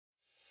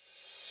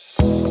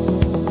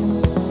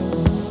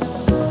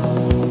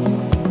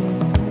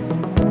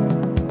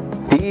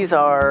these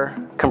are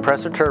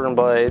compressor turbine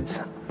blades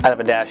out of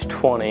a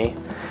 -20.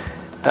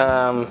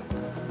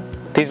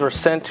 These were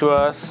sent to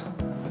us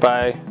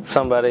by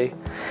somebody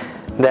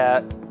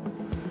that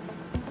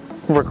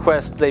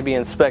requests they be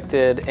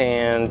inspected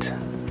and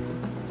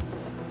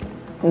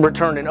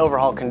returned in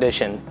overhaul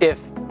condition.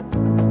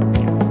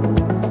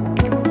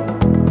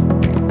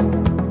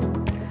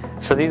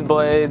 So these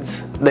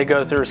blades, they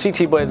go through,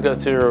 CT blades go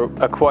through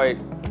a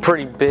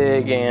pretty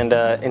big and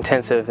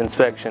intensive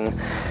inspection.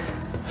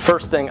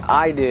 First thing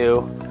I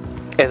do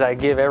is I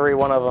give every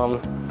one of them,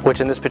 which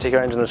in this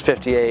particular engine there's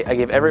 58, I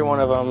give every one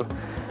of them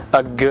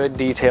a good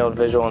detailed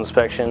visual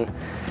inspection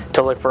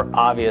to look for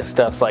obvious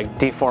stuff like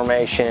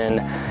deformation,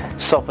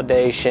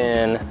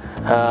 sulfidation,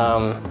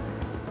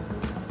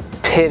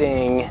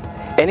 pitting,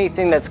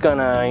 anything that's going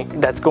to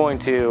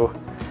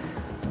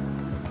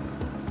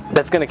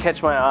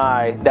catch my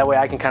eye. That way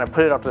I can kind of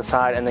put it off to the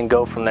side and then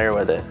go from there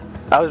with it.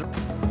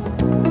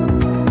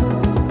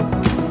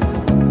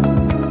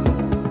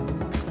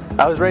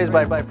 I was raised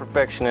by a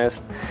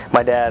perfectionist,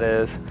 my dad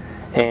is,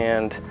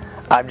 and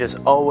I've just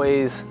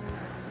always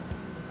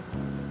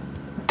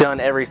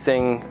done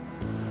everything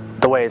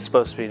the way it's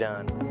supposed to be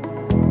done.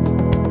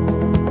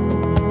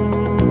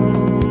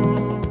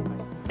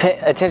 Pay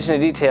attention to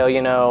detail,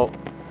 you know,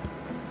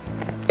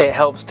 it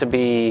helps to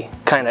be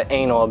kind of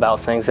anal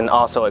about things, and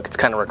also it's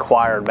kind of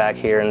required back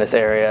here in this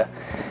area.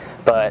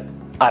 But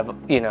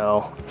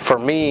for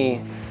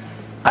me,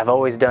 I've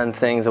always done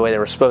things the way they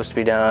were supposed to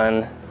be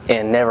done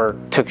and never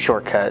took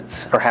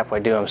shortcuts or halfway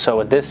do them. So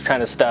with this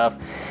kind of stuff,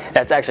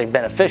 that's actually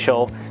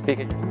beneficial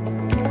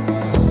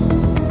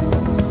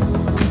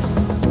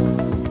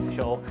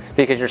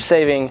because you're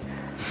saving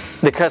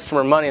the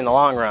customer money in the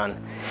long run.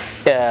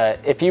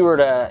 If you were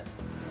to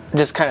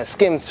just kind of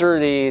skim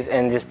through these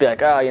and just be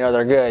like, oh, you know,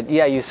 they're good.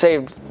 Yeah, you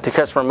saved the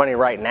customer money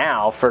right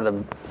now for the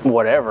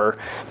whatever,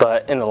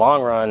 but in the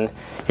long run,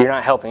 you're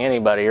not helping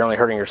anybody, you're only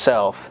hurting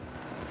yourself.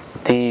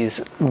 These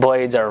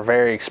blades are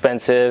very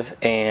expensive,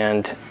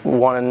 and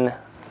one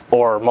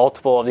or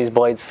multiple of these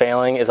blades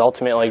failing is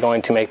ultimately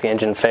going to make the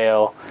engine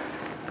fail,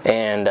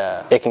 and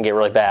it can get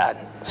really bad.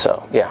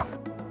 So, yeah.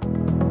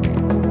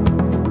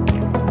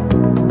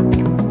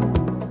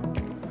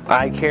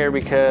 I care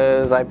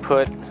because I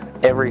put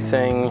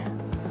everything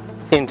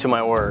into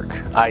my work.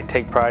 I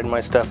take pride in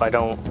my stuff. I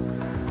don't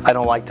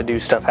like to do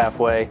stuff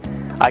halfway.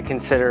 I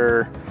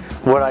consider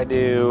what I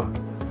do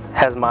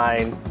has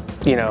my,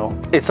 you know,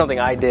 it's something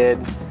I did,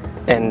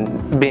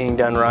 and being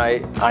done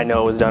right, I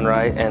know it was done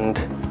right, and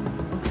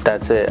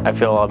that's it. I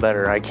feel a lot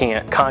better. I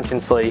can't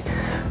consciously,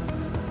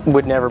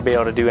 would never be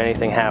able to do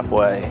anything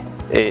halfway,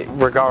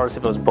 regardless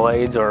if it was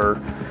blades or,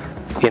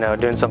 you know,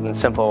 doing something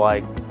simple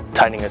like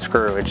tightening a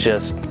screw. It's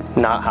just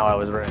not how I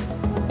was raised.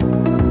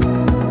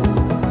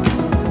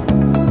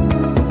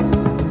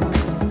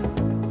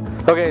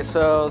 Okay,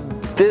 so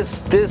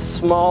this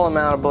small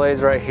amount of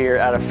blades right here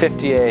out of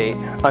 58,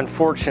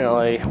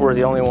 unfortunately, were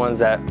the only ones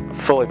that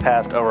fully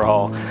passed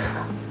overhaul.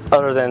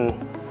 Other than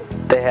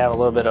they have a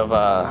little bit of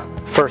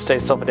first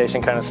stage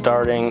sulfidation kind of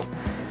starting,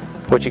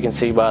 which you can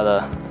see by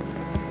the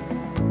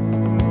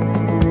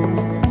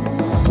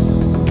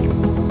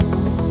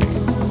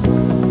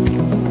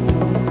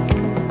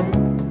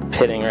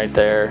pitting right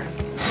there.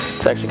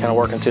 It's actually kind of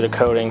working through the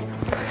coating.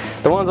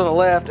 The ones on the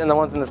left and the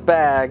ones in this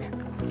bag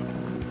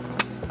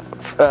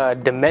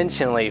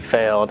dimensionally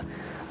failed.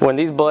 When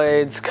these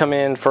blades come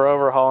in for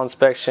overhaul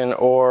inspection,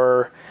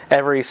 or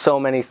every so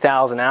many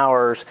thousand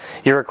hours,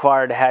 you're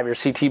required to have your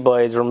CT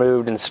blades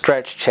removed and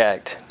stretch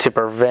checked to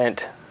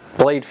prevent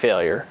blade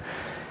failure.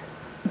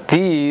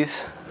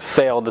 These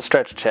failed the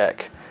stretch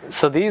check.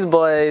 So these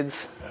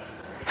blades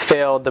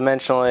failed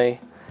dimensionally.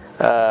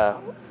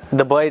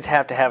 The blades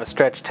have to have a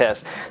stretch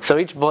test. So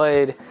each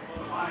blade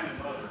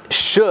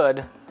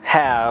should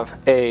have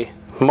a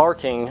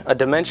marking, a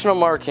dimensional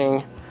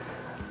marking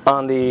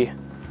on the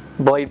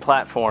blade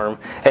platform,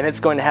 and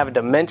it's going to have a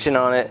dimension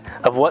on it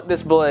of what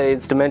this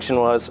blade's dimension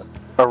was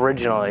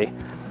originally,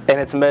 and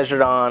it's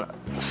measured on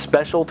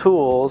special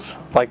tools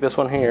like this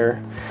one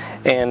here.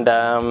 And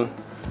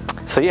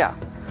so yeah,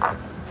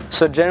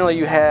 so generally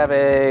you have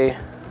a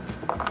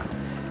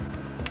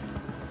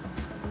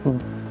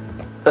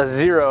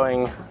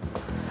zeroing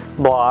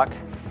block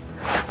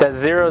that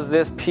zeroes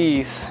this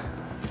piece,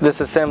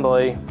 this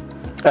assembly,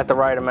 at the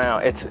right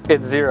amount. It's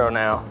zero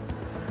now.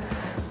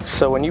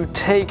 So when you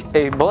take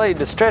a blade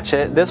to stretch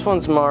it, this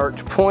one's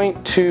marked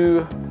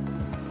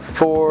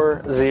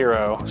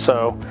 0.240,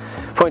 so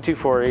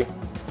 0.240,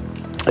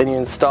 and you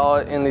install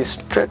it in the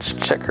stretch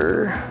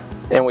checker,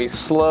 and we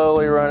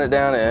slowly run it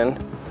down in.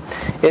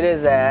 It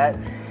is at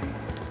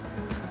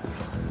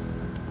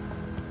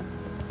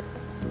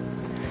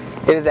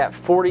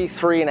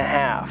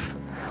 43.5,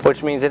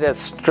 which means it has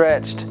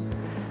stretched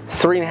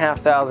 3.5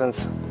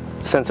 thousandths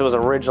since it was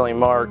originally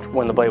marked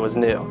when the blade was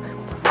new.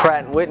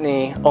 Pratt &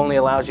 Whitney only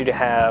allows you to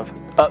have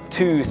up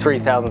to 3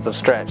 thousandths of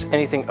stretch.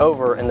 Anything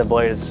over in the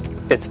blade,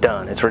 it's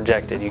done. It's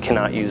rejected. You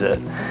cannot use it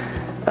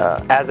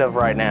as of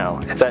right now.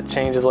 If that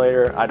changes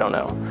later, I don't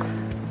know.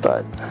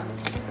 But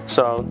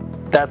so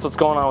that's what's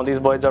going on with these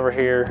blades over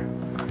here.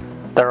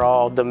 They're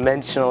all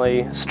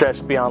dimensionally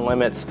stretched beyond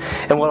limits.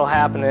 And what will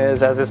happen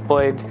is, as this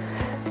blade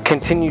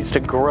continues to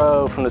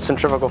grow from the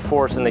centrifugal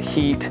force and the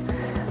heat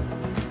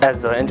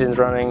as the engine's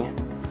running,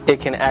 it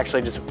can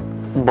actually just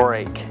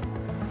break.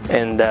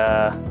 And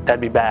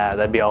that'd be bad,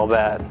 that'd be all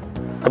bad.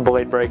 A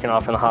blade breaking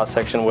off in the hot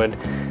section would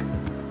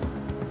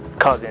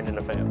cause the engine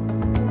to fail.